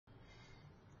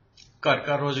घर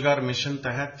का रोजगार मिशन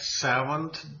तहत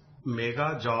 7th mega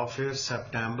job fair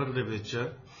September ਦੇ ਵਿੱਚ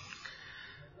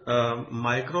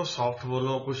ਮਾਈਕਰੋਸਾਫਟ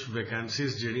ਵੱਲੋਂ ਕੁਝ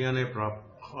ਵੈਕੈਂਸੀਜ਼ ਜਿਹੜੀਆਂ ਨੇ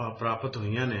ਪ੍ਰਾਪਤ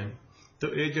ਹੋਈਆਂ ਨੇ ਤੇ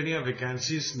ਇਹ ਜਿਹੜੀਆਂ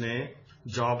ਵੈਕੈਂਸੀਜ਼ ਨੇ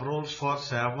job rolls for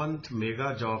 7th mega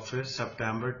job fair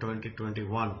September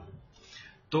 2021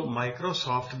 तो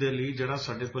ਮਾਈਕਰੋਸਾਫਟ ਦੇ ਲਈ ਜਿਹੜਾ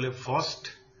ਸਾਡੇ ਕੋਲੇ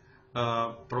ਫਸਟ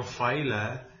ਪ੍ਰੋਫਾਈਲ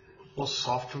ਹੈ ਉਹ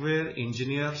software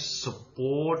engineer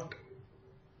support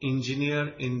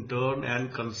engineer, intern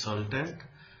and consultant.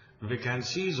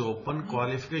 Vacancies open.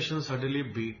 Qualification suddenly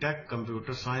BTech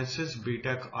Computer Sciences,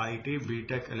 BTech IT,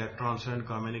 BTech Electronics and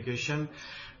Communication,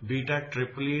 BTech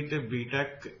EEE,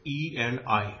 BTech E and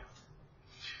I.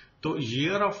 तो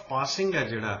year of passing है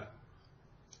जिहड़ा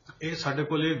ਇਹ ਸਾਡੇ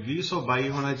ਕੋਲੇ 2022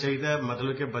 ਹੋਣਾ ਚਾਹੀਦਾ ਹੈ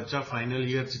ਮਤਲਬ ਕਿ ਬੱਚਾ ਫਾਈਨਲ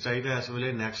ਈਅਰ ਚ ਚਾਹੀਦਾ ਇਸ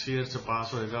ਵੇਲੇ ਨੈਕਸਟ ਈਅਰ ਚ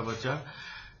ਪਾਸ ਹੋਏਗਾ ਬੱਚਾ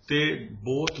ਤੇ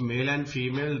both male and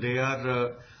female they are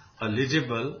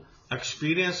eligible.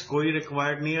 Experience कोई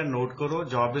रिक्वायर्ड नहीं है नोट करो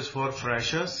जॉब इज फॉर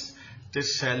फ्रेशर्स ते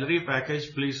सैलरी पैकेज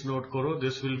प्लीज नोट करो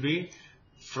this will be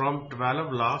from 12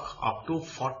 lakh up to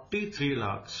 43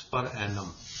 lakh per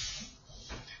annum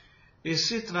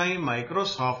इसी तरह ही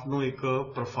माइक्रोसॉफ्ट ਨੂੰ एक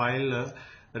प्रोफाइल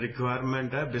रिक्वायरमेंट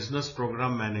है business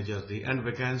programme manager the and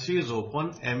vacancy is open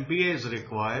MBA is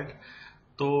required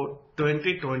तो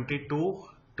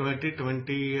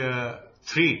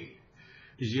 2022-2023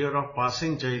 year of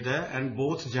passing chahida and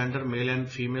both gender male and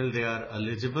female they are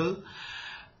eligible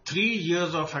 3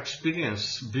 years of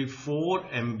experience before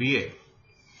MBA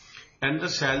and the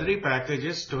salary package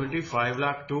is 25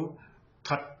 lakh to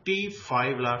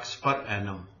 35 lakhs per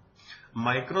annum.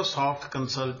 Microsoft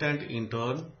consultant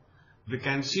intern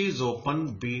vacancies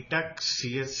open BTech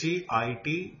CSC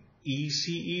IT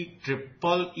ECE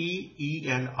EEE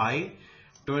and I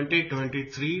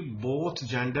 2023 both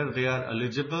gender they are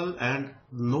eligible and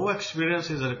no experience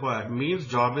is required means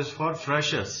job is for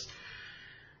freshers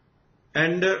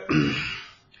and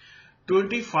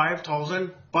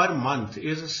 25,000 per month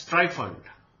is stipend.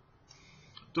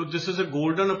 So this is a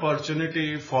golden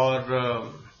opportunity for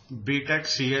BTech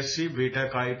CSC,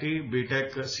 BTech IT,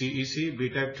 BTech CEC,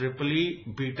 BTech EEE,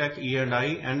 BTech E&I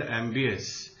and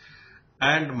MBAs.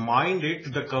 And mind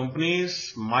it, the company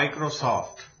is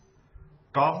Microsoft.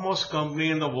 Topmost company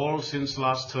in the world since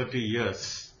last 30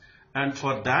 years and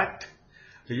for that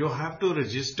you have to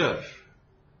register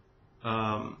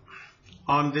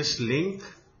on this link.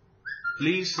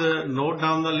 Please note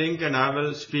down the link and I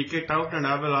will speak it out and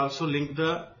I will also give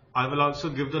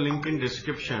the link in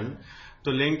description.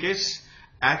 The link is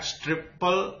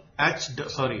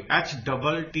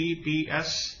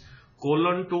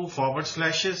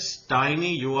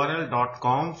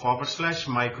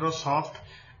https://tinyurl.com/Microsoft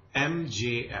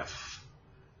MJF.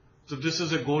 So this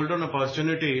is a golden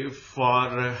opportunity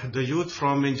for the youth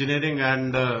from engineering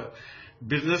and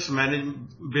business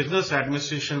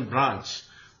administration branch.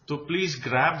 So please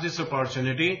grab this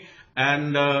opportunity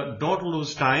and don't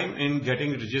lose time in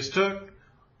getting registered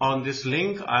on this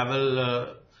link. I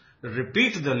will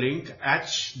repeat the link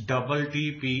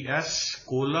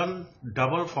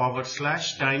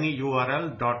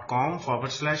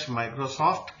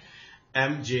https://tinyurl.com/Microsoft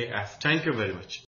MJF. Thank you very much.